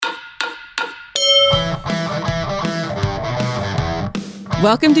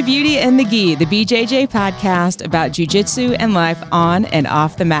Welcome to Beauty and the Gi, the BJJ podcast about jiu-jitsu and life on and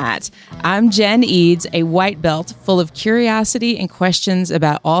off the mat. I'm Jen Eads, a white belt full of curiosity and questions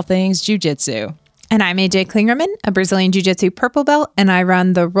about all things jiu-jitsu. And I'm AJ Klingerman, a Brazilian Jiu-Jitsu purple belt, and I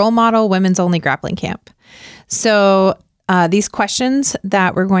run the Role Model Women's Only Grappling Camp. So these questions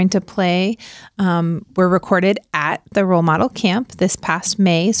that we're going to play were recorded at the Role Model Camp this past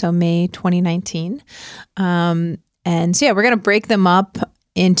May, so May 2019. And so, we're going to break them up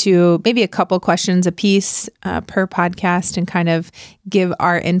into maybe a couple questions a piece per podcast and kind of give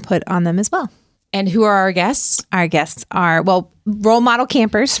our input on them as well. And who are our guests? Our guests are, role model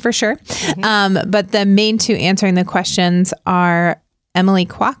campers for sure. Mm-hmm. But the main two answering the questions are Emily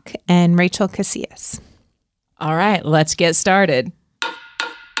Kwok and Rachel Casillas. All right, let's get started.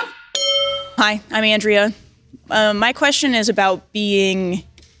 Hi, I'm Andrea. My question is about being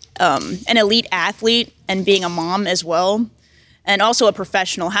an elite athlete and being a mom as well, and also a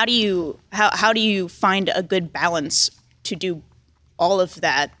professional. How do you find a good balance to do all of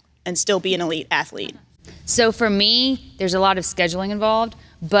that and still be an elite athlete? So for me, there's a lot of scheduling involved,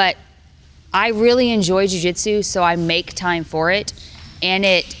 but I really enjoy jiu-jitsu, so I make time for it, and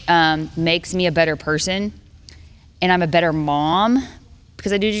it makes me a better person, and I'm a better mom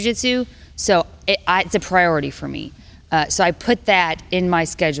because I do jiu-jitsu, so it's a priority for me. So I put that in my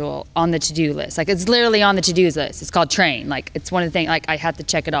schedule on the to-do list. Like, it's literally on the to-do list. It's called train. Like, it's one of the things, like, I have to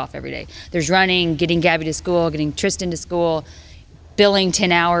check it off every day. There's running, getting Gabby to school, getting Tristan to school, billing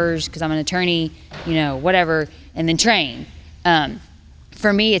 10 hours because I'm an attorney, whatever, and then train.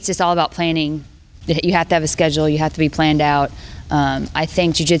 For me, it's just all about planning. You have to have a schedule. You have to be planned out. I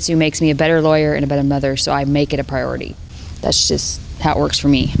think jiu-jitsu makes me a better lawyer and a better mother, so I make it a priority. That's just how it works for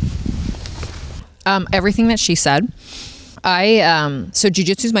me. Everything that she said. So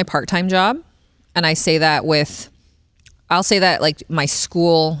jiu-jitsu is my part-time job. And I'll say that like my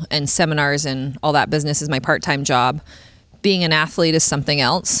school and seminars and all that business is my part-time job. Being an athlete is something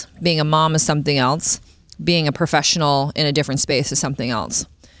else. Being a mom is something else. Being a professional in a different space is something else.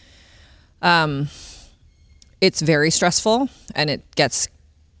 It's very stressful and it gets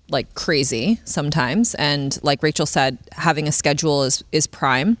like crazy sometimes. And like Rachel said, having a schedule is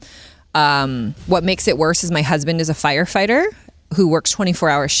prime. What makes it worse is my husband is a firefighter who works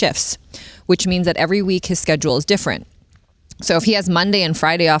 24-hour shifts, which means that every week his schedule is different. So if he has Monday and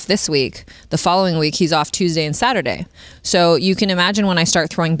Friday off this week, the following week he's off Tuesday and Saturday. So you can imagine when I start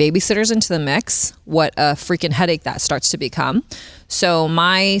throwing babysitters into the mix, what a freaking headache that starts to become. So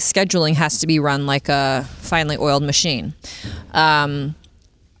my scheduling has to be run like a finely oiled machine.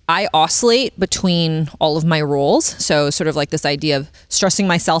 I oscillate between all of my roles. So sort of like this idea of stressing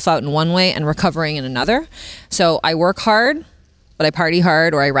myself out in one way and recovering in another. So I work hard, but I party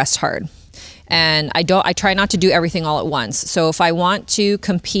hard or I rest hard. And I try not to do everything all at once. So if I want to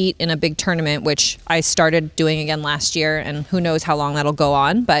compete in a big tournament, which I started doing again last year, and who knows how long that'll go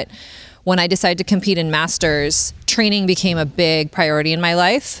on. But when I decided to compete in Masters, training became a big priority in my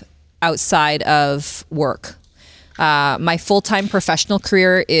life outside of work. My full-time professional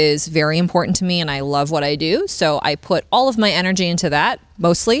career is very important to me and I love what I do. So I put all of my energy into that,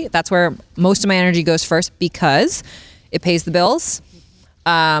 mostly. That's where most of my energy goes first because it pays the bills.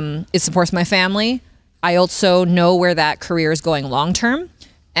 It supports my family. I also know where that career is going long-term.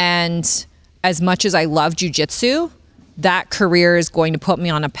 And as much as I love jiu-jitsu, that career is going to put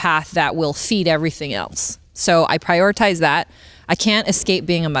me on a path that will feed everything else. So I prioritize that. I can't escape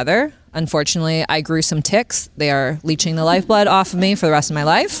being a mother. Unfortunately, I grew some ticks. They are leeching the lifeblood off of me for the rest of my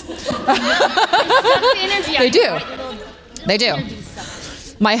life. They do. They do.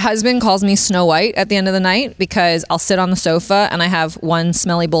 My husband calls me Snow White at the end of the night because I'll sit on the sofa and I have one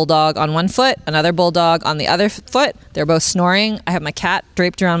smelly bulldog on one foot, another bulldog on the other foot. They're both snoring. I have my cat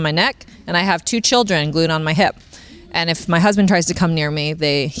draped around my neck and I have 2 children glued on my hip. And if my husband tries to come near me,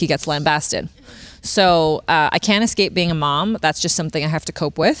 he gets lambasted. So I can't escape being a mom. That's just something I have to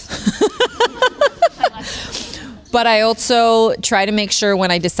cope with. But I also try to make sure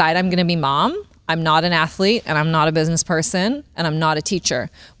when I decide I'm going to be mom, I'm not an athlete and I'm not a business person and I'm not a teacher,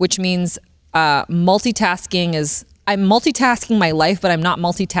 which means multitasking is, I'm multitasking my life, but I'm not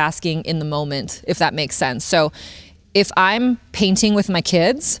multitasking in the moment, if that makes sense. So if I'm painting with my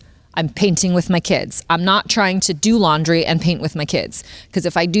kids, I'm painting with my kids. I'm not trying to do laundry and paint with my kids. Because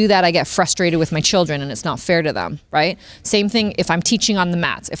if I do that, I get frustrated with my children and it's not fair to them, right? Same thing if I'm teaching on the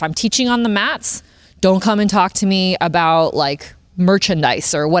mats. If I'm teaching on the mats, don't come and talk to me about like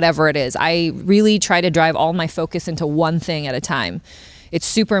merchandise or whatever it is. I really try to drive all my focus into one thing at a time. It's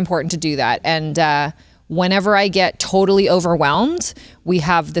super important to do that. And Whenever I get totally overwhelmed, we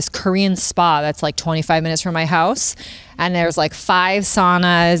have this Korean spa that's like 25 minutes from my house. And there's like 5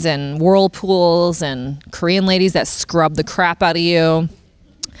 saunas and whirlpools and Korean ladies that scrub the crap out of you.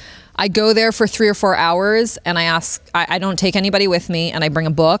 I go there for 3 or 4 hours and I don't take anybody with me, and I bring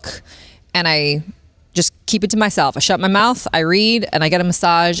a book and I just keep it to myself. I shut my mouth, I read, and I get a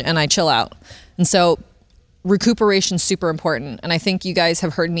massage and I chill out. And so recuperation is super important. And I think you guys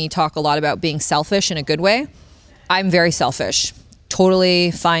have heard me talk a lot about being selfish in a good way. I'm very selfish.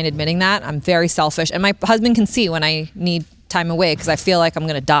 Totally fine admitting that. I'm very selfish. And my husband can see when I need time away because I feel like I'm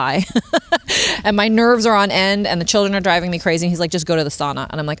going to die. And my nerves are on end and the children are driving me crazy. And he's like, just go to the sauna.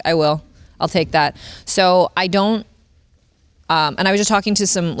 And I'm like, I will. I'll take that. So I don't, and I was just talking to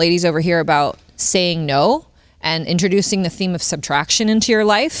some ladies over here about saying no and introducing the theme of subtraction into your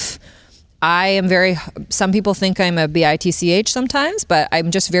life. Some people think I'm a bitch sometimes, but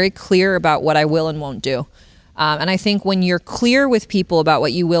I'm just very clear about what I will and won't do. And I think when you're clear with people about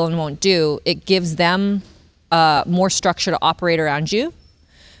what you will and won't do, it gives them more structure to operate around you,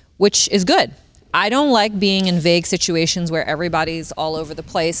 which is good. I don't like being in vague situations where everybody's all over the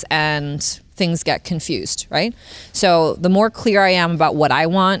place and things get confused, right? So the more clear I am about what I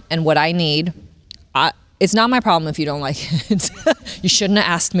want and what I need, it's not my problem if you don't like it. You shouldn't have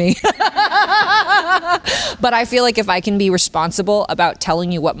asked me. But I feel like if I can be responsible about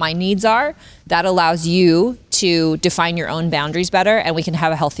telling you what my needs are, that allows you to define your own boundaries better, and we can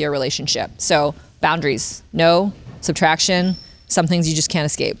have a healthier relationship. So boundaries, no, subtraction, some things you just can't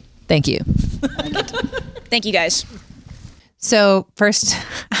escape. Thank you. Thank you, guys. So first,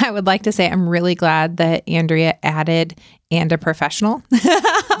 I would like to say I'm really glad that Andrea added and a professional.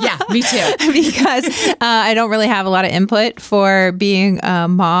 Yeah, me too. Because I don't really have a lot of input for being a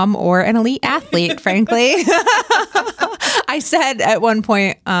mom or an elite athlete, frankly. I said at one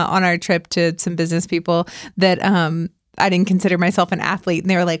point on our trip to some business people that I didn't consider myself an athlete.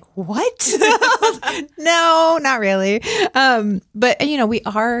 And they were like, what? No, not really. But, you know, we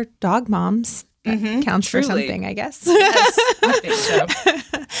are dog moms. That counts truly. for something, I guess. Yes, I think so.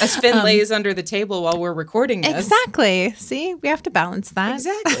 As Finn lays under the table while we're recording this. Exactly. See, we have to balance that.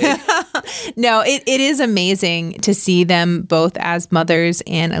 Exactly. No, it is amazing to see them both as mothers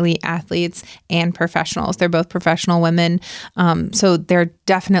and elite athletes and professionals. They're both professional women. So they're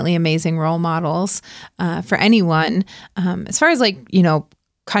definitely amazing role models for anyone. As far as like, you know,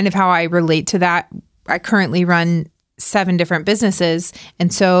 kind of how I relate to that, I currently run 7 different businesses.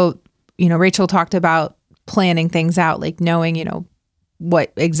 And so, you know, Rachel talked about planning things out, like knowing, you know,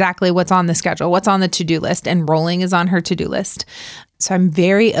 what's on the schedule, what's on the to-do list, and rolling is on her to-do list. So I'm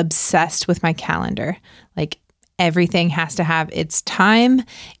very obsessed with my calendar. Like everything has to have its time,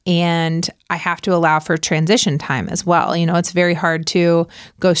 and I have to allow for transition time as well. You know, it's very hard to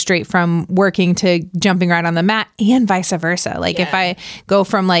go straight from working to jumping right on the mat and vice versa. Like if I go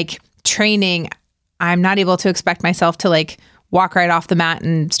from like training, I'm not able to expect myself to like walk right off the mat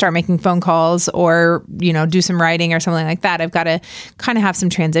and start making phone calls or, you know, do some writing or something like that. I've got to kind of have some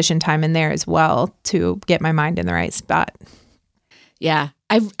transition time in there as well to get my mind in the right spot. Yeah.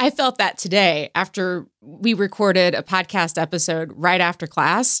 I felt that today after we recorded a podcast episode right after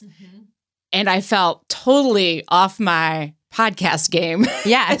class. And I felt totally off my podcast game.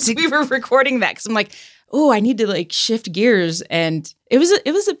 Yeah. As we were recording that, because I'm like, oh, I need to like shift gears. And it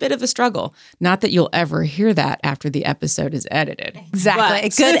was a bit of a struggle. Not that you'll ever hear that after the episode is edited. Exactly.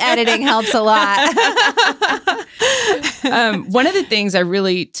 Good editing helps a lot. One of the things I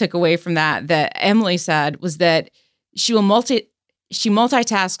really took away from that Emily said was that she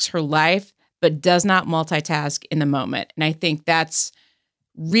multitasks her life, but does not multitask in the moment. And I think that's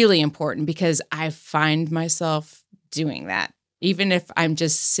really important because I find myself doing that. Even if I'm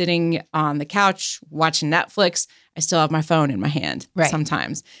just sitting on the couch watching Netflix, I still have my phone in my hand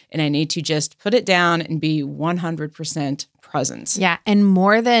sometimes. And I need to just put it down and be 100% present. Yeah. And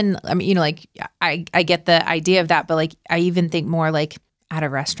more than, I mean, you know, like I get the idea of that, but like I even think more like at a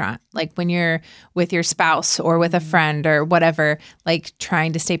restaurant, like when you're with your spouse or with a friend or whatever, like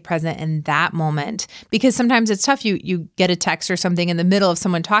trying to stay present in that moment, because sometimes it's tough. You get a text or something in the middle of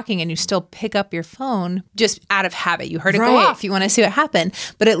someone talking and you still pick up your phone just out of habit. You heard it go off. You want to see what happened,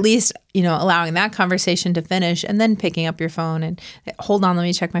 but at least, you know, allowing that conversation to finish and then picking up your phone and hold on, let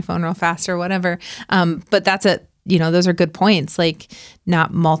me check my phone real fast or whatever. But that's you know, those are good points, like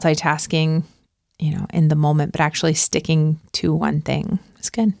not multitasking, you know, in the moment, but actually sticking to one thing. It's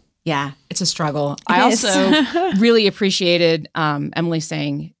good. Yeah, it's a struggle. I also really appreciated Emily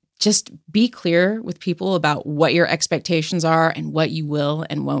saying, just be clear with people about what your expectations are and what you will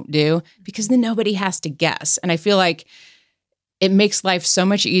and won't do, because then nobody has to guess. And I feel like it makes life so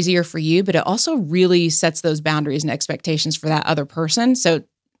much easier for you, but it also really sets those boundaries and expectations for that other person. So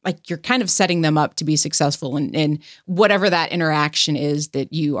like you're kind of setting them up to be successful in whatever that interaction is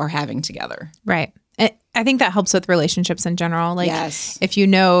that you are having together. Right. I think that helps with relationships in general. Like Yes. if you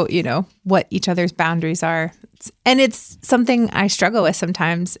know what each other's boundaries are. And it's something I struggle with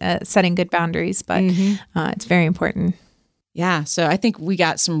sometimes, setting good boundaries, but it's very important. Yeah. So I think we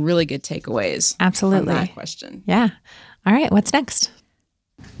got some really good takeaways. Absolutely. From that question. Yeah. All right. What's next?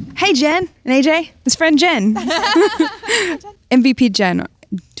 Hey, Jen and AJ. It's friend Jen. MVP Jen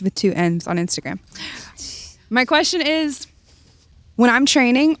with 2 N's on Instagram. My question is, when I'm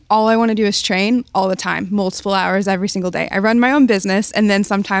training, all I want to do is train all the time, multiple hours every single day. I run my own business, and then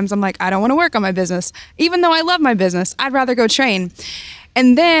sometimes I'm like, I don't want to work on my business. Even though I love my business, I'd rather go train.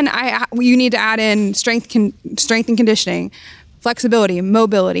 And then you need to add in strength and conditioning, flexibility,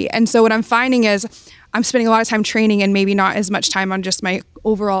 mobility. And so what I'm finding is I'm spending a lot of time training and maybe not as much time on just my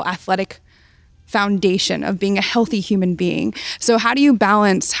overall athletic foundation of being a healthy human being. So how do you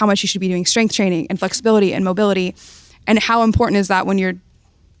balance how much you should be doing strength training and flexibility and mobility? And how important is that when you're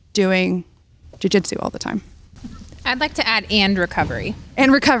doing jiu-jitsu all the time? I'd like to add and recovery.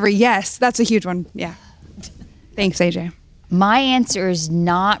 And recovery, yes. That's a huge one. Yeah. Thanks, AJ. My answer is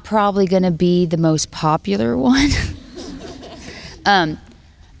not probably going to be the most popular one.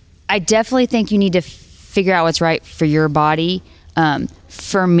 I definitely think you need to figure out what's right for your body.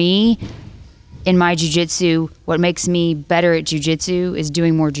 For me, in my jiu-jitsu, what makes me better at jiu-jitsu is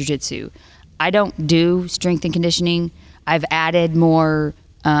doing more jiu-jitsu. I don't do strength and conditioning. I've added more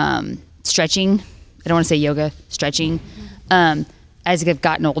stretching. I don't want to say yoga, stretching, as I've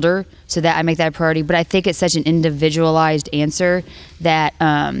gotten older, so that I make that a priority. But I think it's such an individualized answer that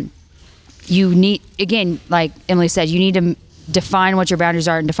you need, again, like Emily said, you need to define what your boundaries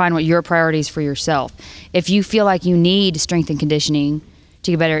are and define what your priorities for yourself. If you feel like you need strength and conditioning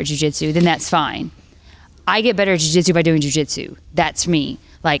to get better at jiu-jitsu, then that's fine. I get better at jiu-jitsu by doing jiu-jitsu. That's me.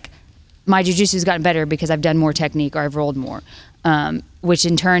 Like, my jiu-jitsu has gotten better because I've done more technique or I've rolled more, which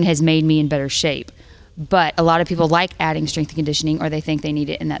in turn has made me in better shape. But a lot of people like adding strength and conditioning, or they think they need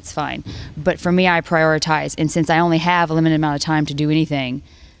it, and that's fine. But for me, I prioritize. And since I only have a limited amount of time to do anything,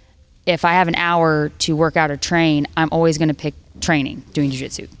 if I have an hour to work out or train, I'm always going to pick training, doing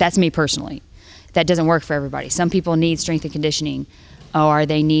jiu-jitsu. That's me personally. That doesn't work for everybody. Some people need strength and conditioning, or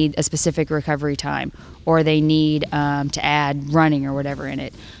they need a specific recovery time, or they need to add running or whatever in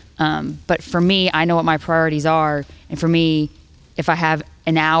it. But for me, I know what my priorities are. And for me, if I have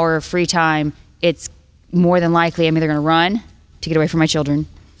an hour of free time, it's more than likely I'm either going to run to get away from my children.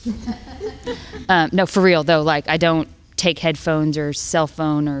 No, for real though. Like, I don't take headphones or cell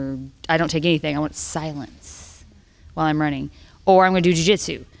phone, or I don't take anything. I want silence while I'm running, or I'm going to do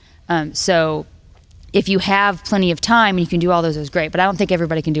jiu-jitsu. So if you have plenty of time and you can do all those, it's great. But I don't think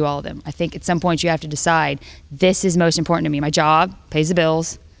everybody can do all of them. I think at some point you have to decide, this is most important to me. My job pays the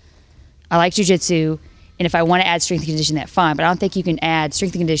bills. I like jiu-jitsu, and if I want to add strength and conditioning, that's fine. But I don't think you can add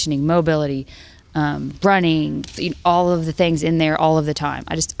strength and conditioning, mobility, running, all of the things in there all of the time.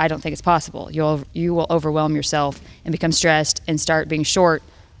 I don't think it's possible. You will overwhelm yourself and become stressed and start being short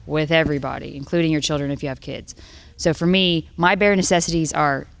with everybody, including your children if you have kids. So for me, my bare necessities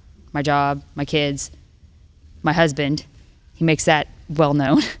are my job, my kids, my husband. He makes that well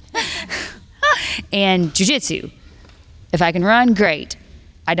known. And jiu-jitsu. If I can run, great.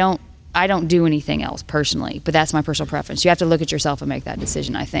 I don't do anything else personally, but that's my personal preference. You have to look at yourself and make that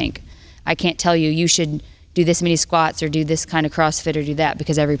decision, I think. I can't tell you should do this many squats or do this kind of CrossFit or do that,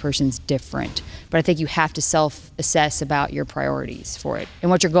 because every person's different. But I think you have to self-assess about your priorities for it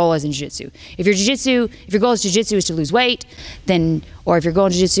and what your goal is in jiu-jitsu. If your goal is jiu-jitsu is to lose weight, then, or if your goal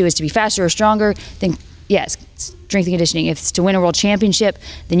in jiu-jitsu is to be faster or stronger, then yes, strength and conditioning. If it's to win a world championship,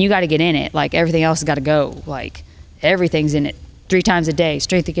 then you got to get in it. Like, everything else has got to go. Like, everything's in it 3 times a day,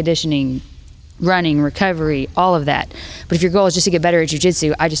 strength and conditioning, running, recovery, all of that. But if your goal is just to get better at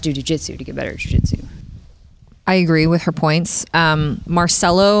jiu-jitsu, I just do jiu-jitsu to get better at jiu-jitsu. I agree with her points.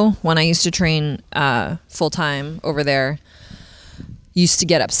 Marcelo, when I used to train full-time over there, used to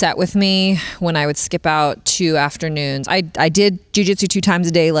get upset with me when I would skip out 2 afternoons. I did jiu-jitsu 2 times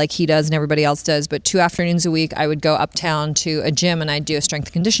a day like he does and everybody else does, but 2 afternoons a week I would go uptown to a gym and I'd do a strength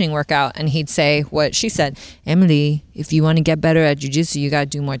and conditioning workout, and he'd say what she said, Emily, if you want to get better at jiu-jitsu, you got to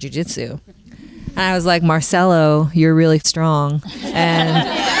do more jiu-jitsu. And I was like, Marcelo, you're really strong. And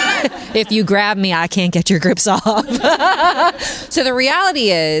if you grab me, I can't get your grips off. So the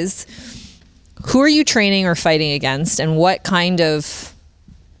reality is, who are you training or fighting against, and what kind of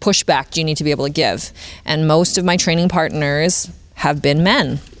pushback do you need to be able to give? And most of my training partners have been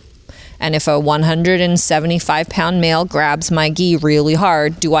men. And if a 175 pound male grabs my gi really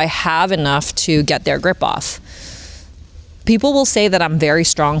hard, do I have enough to get their grip off? People will say that I'm very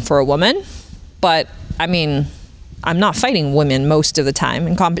strong for a woman, but I mean, I'm not fighting women most of the time.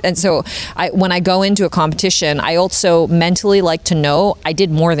 And so when I go into a competition, I also mentally like to know I did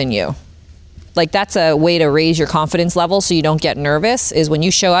more than you. Like, that's a way to raise your confidence level so you don't get nervous, is when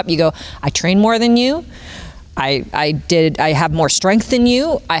you show up, you go, I train more than you. I have more strength than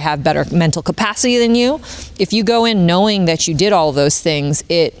you. I have better mental capacity than you. If you go in knowing that you did all of those things,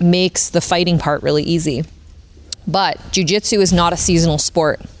 it makes the fighting part really easy. But jiu-jitsu is not a seasonal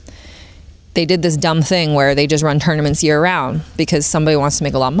sport. They did this dumb thing where they just run tournaments year round because somebody wants to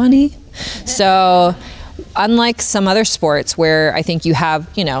make a lot of money. So unlike some other sports where I think you have,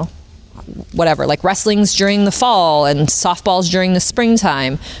 you know, whatever, like wrestling's during the fall and softball's during the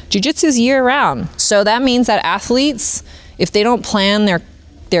springtime, jiu-jitsu's year round. So that means that athletes, if they don't plan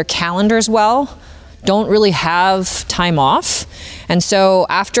their calendars well, don't really have time off. And so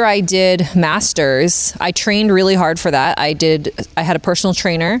after I did masters, I trained really hard for that. I had a personal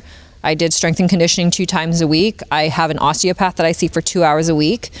trainer. I did strength and conditioning 2 times a week. I have an osteopath that I see for 2 hours a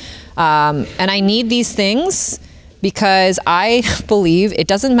week. And I need these things because I believe it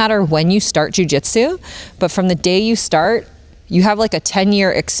doesn't matter when you start jiu-jitsu, but from the day you start, you have like a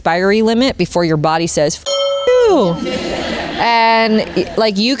 10-year expiry limit before your body says, F you. And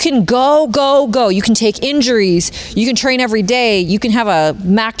like, you can go. You can take injuries. You can train every day. You can have a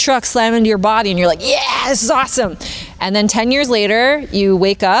Mack truck slam into your body and you're like, yeah, this is awesome. And then 10 years later, you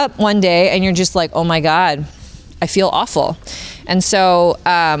wake up one day and you're just like, oh my God, I feel awful. And so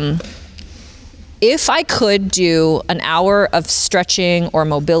if I could do an hour of stretching or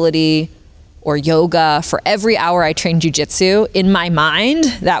mobility or yoga for every hour I train jiu-jitsu, in my mind,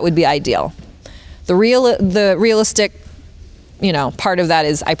 that would be ideal. The realistic, you know, part of that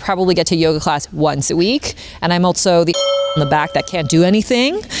is I probably get to yoga class once a week, and I'm also the in the back that can't do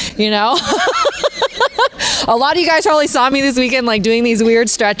anything, you know. A lot of you guys probably saw me this weekend like doing these weird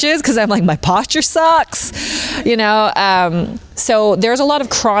stretches because I'm like, my posture sucks, you know. So there's a lot of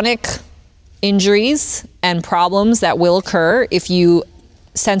chronic injuries and problems that will occur if you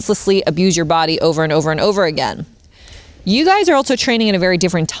senselessly abuse your body over and over and over again. You guys are also training at a very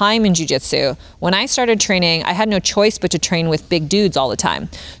different time in jiu-jitsu. When I started training, I had no choice but to train with big dudes all the time.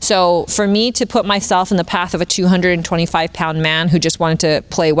 So for me to put myself in the path of a 225-pound man who just wanted to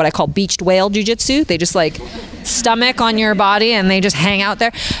play what I call beached whale jiu-jitsu, they just like stomach on your body and they just hang out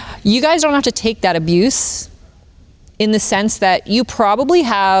there. You guys don't have to take that abuse, in the sense that you probably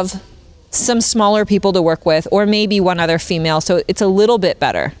have some smaller people to work with, or maybe one other female. So it's a little bit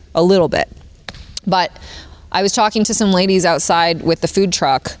better, a little bit. But I was talking to some ladies outside with the food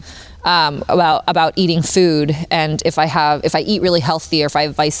truck about eating food, and if I eat really healthy or if I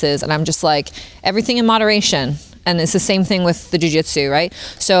have vices, and I'm just like, everything in moderation. And it's the same thing with the jiu-jitsu, right?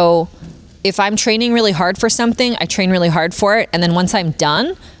 So if I'm training really hard for something, I train really hard for it, and then once I'm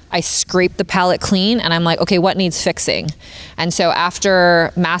done, I scrape the palate clean and I'm like, okay, what needs fixing? And so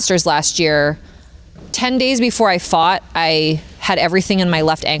after Masters last year, 10 days before I fought, I had everything in my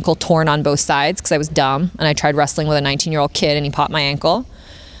left ankle torn on both sides because I was dumb and I tried wrestling with a 19-year-old kid and he popped my ankle.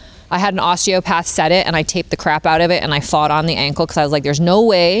 I had an osteopath set it and I taped the crap out of it and I fought on the ankle because I was like, there's no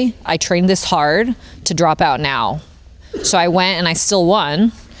way I trained this hard to drop out now. So I went and I still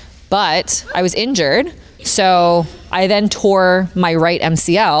won, but I was injured. So I then tore my right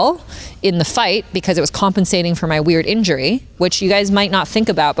MCL in the fight because it was compensating for my weird injury, which you guys might not think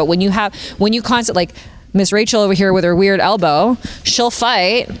about. But when you constantly, like Miss Rachel over here with her weird elbow, she'll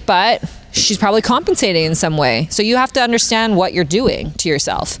fight, but she's probably compensating in some way. So you have to understand what you're doing to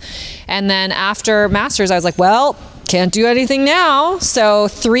yourself. And then after Masters, I was like, well, can't do anything now. So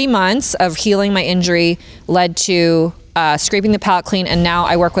 3 months of healing my injury led to scraping the palate clean. And now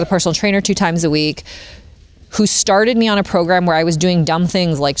I work with a personal trainer 2 times a week, who started me on a program where I was doing dumb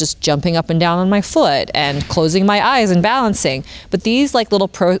things like just jumping up and down on my foot and closing my eyes and balancing. But these like little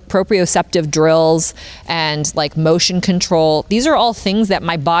proprioceptive drills and like motion control, these are all things that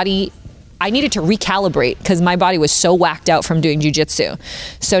my body, I needed to recalibrate because my body was so whacked out from doing jiu-jitsu.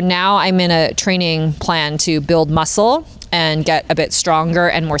 So now I'm in a training plan to build muscle and get a bit stronger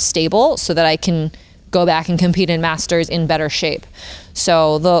and more stable so that I can go back and compete in Masters in better shape.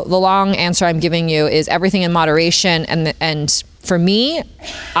 So the long answer I'm giving you is everything in moderation. And for me,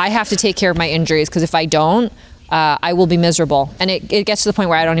 I have to take care of my injuries because if I don't, I will be miserable. And it gets to the point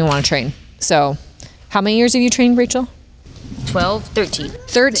where I don't even want to train. So how many years have you trained, Rachel? 12, 13.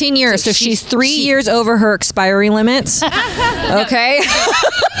 13 years. So she's 3 years over her expiry limits. Okay.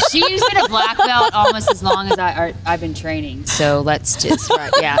 She's been a black belt almost as long as I've been training. So let's just,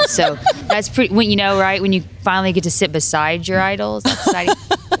 right, yeah. So that's pretty, when you know, right, when you finally get to sit beside your idols, that's exciting.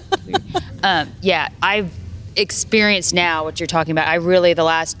 Yeah, I've experienced now what you're talking about. I really, the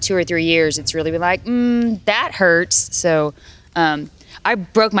last 2 or 3 years, it's really been like, that hurts. So I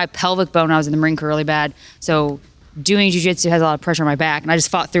broke my pelvic bone when I was in the Marine Corps really bad. So doing jiu-jitsu has a lot of pressure on my back, and I just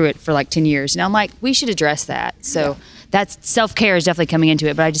fought through it for like 10 years. Now I'm like, we should address that. So that's self-care is definitely coming into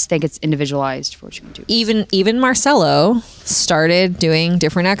it, but I just think it's individualized for what you can do. Even Marcelo started doing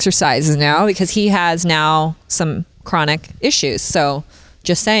different exercises now because he has now some chronic issues. So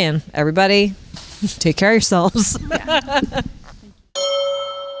just saying, everybody take care of yourselves.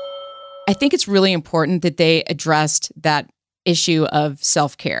 I think it's really important that they addressed that issue of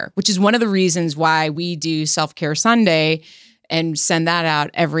self-care, which is one of the reasons why we do Self-Care Sunday and send that out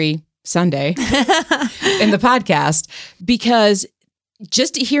every Sunday in the podcast, because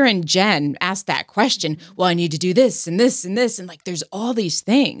just hearing Jen ask that question, well, I need to do this and this and this, and like there's all these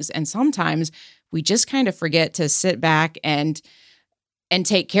things, and sometimes we just kind of forget to sit back and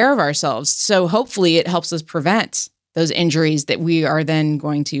take care of ourselves. So hopefully it helps us prevent those injuries that we are then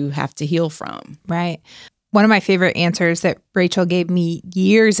going to have to heal from. Right. One of my favorite answers that Rachel gave me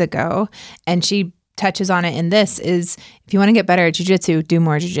years ago, and she touches on it in this, is if you want to get better at jiu-jitsu, do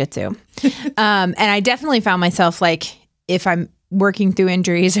more jiu-jitsu. And I definitely found myself like, if I'm working through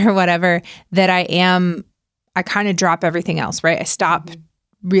injuries or whatever, that I kind of drop everything else, right? I stop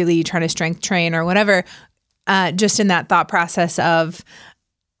really trying to strength train or whatever, just in that thought process of,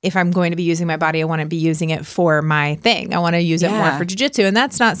 if I'm going to be using my body, I want to be using it for my thing. I want to use it more for jiu-jitsu. And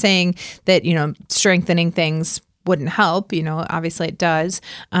that's not saying that, strengthening things wouldn't help. Obviously it does.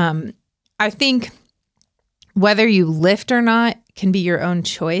 I think whether you lift or not can be your own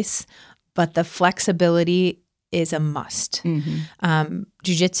choice, but the flexibility is a must.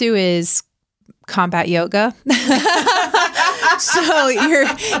 Jiu-jitsu is combat yoga. So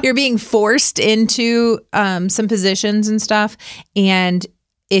you're being forced into some positions and stuff. And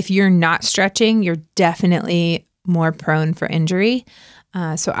if you're not stretching, you're definitely more prone for injury.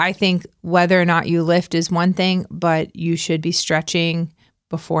 So I think whether or not you lift is one thing, but you should be stretching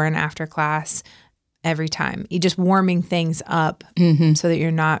before and after class every time. You're just warming things up so that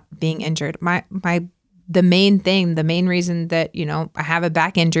you're not being injured. The main reason that, I have a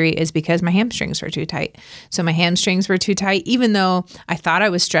back injury is because my hamstrings were too tight. So my hamstrings were too tight, even though I thought I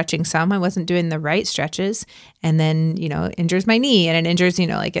was stretching some, I wasn't doing the right stretches. And then, injures my knee, and it injures,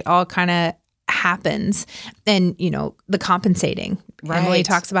 like it all kind of happens. And, the compensating. Right. Emily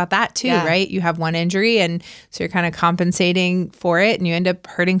talks about that too, right? You have one injury, and so you're kind of compensating for it, and you end up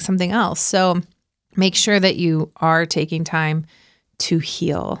hurting something else. So make sure that you are taking time to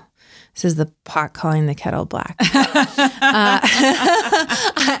heal. This is the pot calling the kettle black.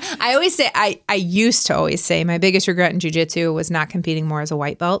 I always say, I used to always say my biggest regret in jiu-jitsu was not competing more as a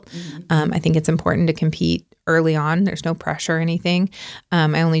white belt. I think it's important to compete early on. There's no pressure or anything.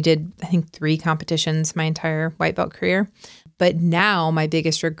 I only did, I think, 3 competitions my entire white belt career. But now my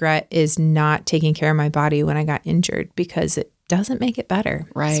biggest regret is not taking care of my body when I got injured, because it doesn't make it better.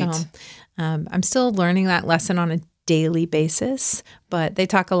 Right. So I'm still learning that lesson on a daily basis, but they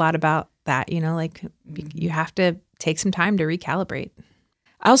talk a lot about that, like you have to take some time to recalibrate.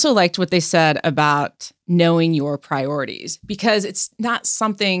 I also liked what they said about knowing your priorities, because it's not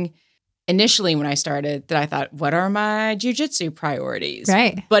something initially when I started that I thought, what are my jiu-jitsu priorities?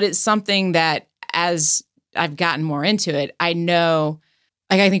 Right. But it's something that as I've gotten more into it, I know,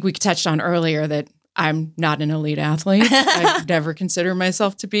 like I think we touched on earlier, that I'm not an elite athlete. I've never considered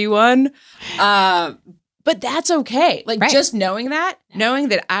myself to be one. But that's okay. Like just knowing that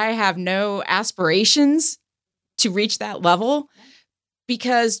I have no aspirations to reach that level,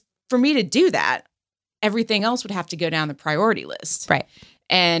 because for me to do that, everything else would have to go down the priority list. Right.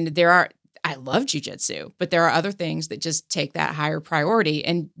 And I love jiu-jitsu, but there are other things that just take that higher priority.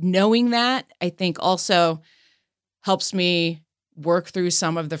 And knowing that, I think also helps me work through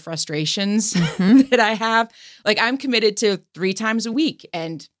some of the frustrations that I have. Like I'm committed to 3 times a week,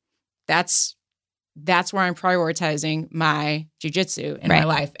 and that's where I'm prioritizing my jiu-jitsu in my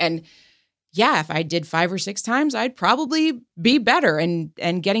life. And yeah, if I did 5 or 6 times, I'd probably be better and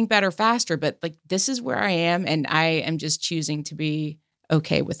getting better faster. But like, this is where I am, and I am just choosing to be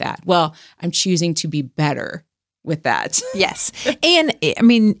okay with that. Well, I'm choosing to be better with that. Yes. And I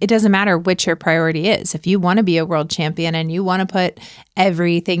mean, it doesn't matter which your priority is. If you want to be a world champion and you want to put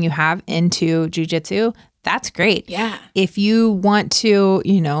everything you have into jiu-jitsu, that's great. Yeah. If you want to,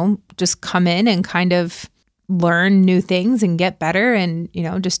 just come in and kind of learn new things and get better and,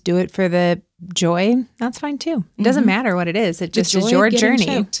 just do it for the joy, that's fine too. It doesn't matter what it is. It just is your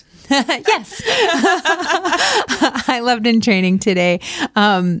journey. Yes. I loved in training today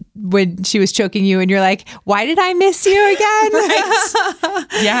when she was choking you and you're like, why did I miss you again? Right.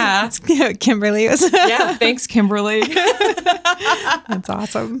 Yeah. Kimberly was. Yeah. Thanks, Kimberly. That's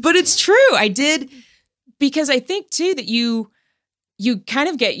awesome. But it's true. I did, because I think too that you kind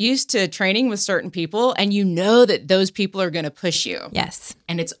of get used to training with certain people and you know that those people are going to push you. Yes.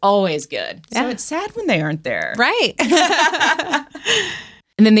 And it's always good. Yeah. So it's sad when they aren't there. Right.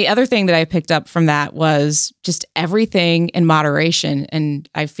 And then the other thing that I picked up from that was just everything in moderation. And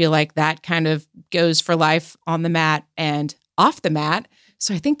I feel like that kind of goes for life on the mat and off the mat.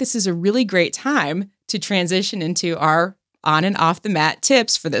 So I think this is a really great time to transition into our on and off the mat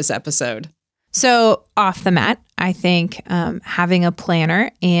tips for this episode. So off the mat, I think having a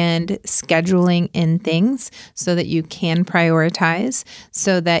planner and scheduling in things so that you can prioritize,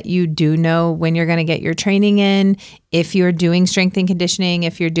 so that you do know when you're going to get your training in, if you're doing strength and conditioning,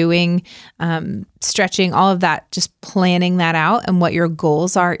 if you're doing stretching, all of that, just planning that out and what your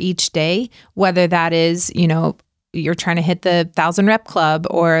goals are each day, whether that is, you're trying to hit the 1,000 rep club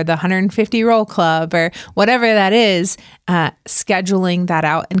or the 150 roll club or whatever that is, scheduling that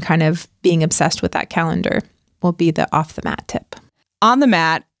out and kind of being obsessed with that calendar will be the off the mat tip. On the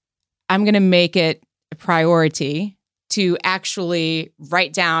mat, I'm going to make it a priority to actually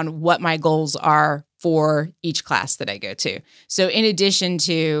write down what my goals are for each class that I go to. So in addition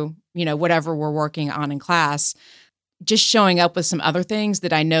to, whatever we're working on in class, just showing up with some other things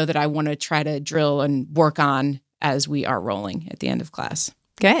that I know that I want to try to drill and work on as we are rolling at the end of class.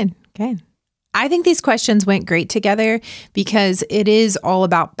 Good. I think these questions went great together because it is all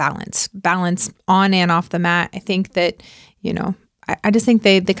about balance on and off the mat. I think that, I just think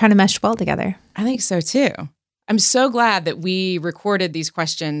they kind of meshed well together. I think so too. I'm so glad that we recorded these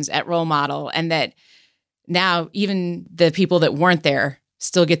questions at Role Model and that now even the people that weren't there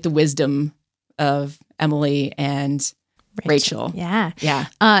still get the wisdom of Emily and Rachel. Yeah. Yeah.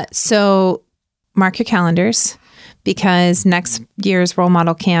 So mark your calendars, because next year's Role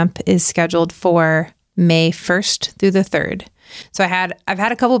Model Camp is scheduled for May 1st through the 3rd. So I've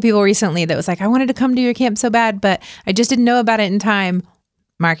had a couple of people recently that was like, I wanted to come to your camp so bad, but I just didn't know about it in time.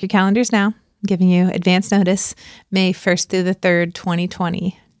 Mark your calendars now. I'm giving you advance notice. May 1st through the 3rd,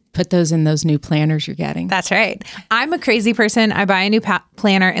 2020. Put those in those new planners you're getting. That's right. I'm a crazy person. I buy a new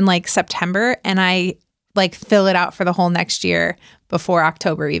planner in September and I fill it out for the whole next year before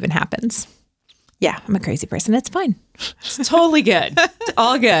October even happens. Yeah, I'm a crazy person. It's fine. It's totally good. It's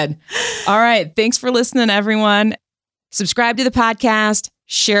all good. All right. Thanks for listening, everyone. Subscribe to the podcast,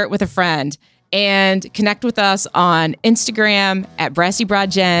 share it with a friend, and connect with us on Instagram at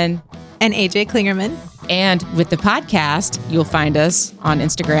BrassyBroadJen and AJ Klingerman. And with the podcast, you'll find us on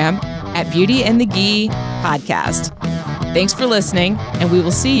Instagram at Beauty and the Gi Podcast. Thanks for listening, and we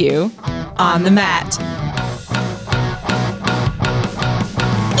will see you on the mat.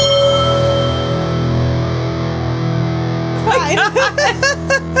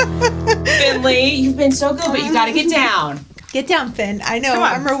 Finley, you've been so good, but you got to get down. Get down, Finn. I know.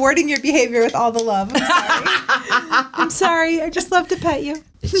 I'm rewarding your behavior with all the love. I'm sorry. I'm sorry. I just love to pet you.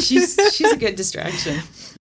 She's a good distraction.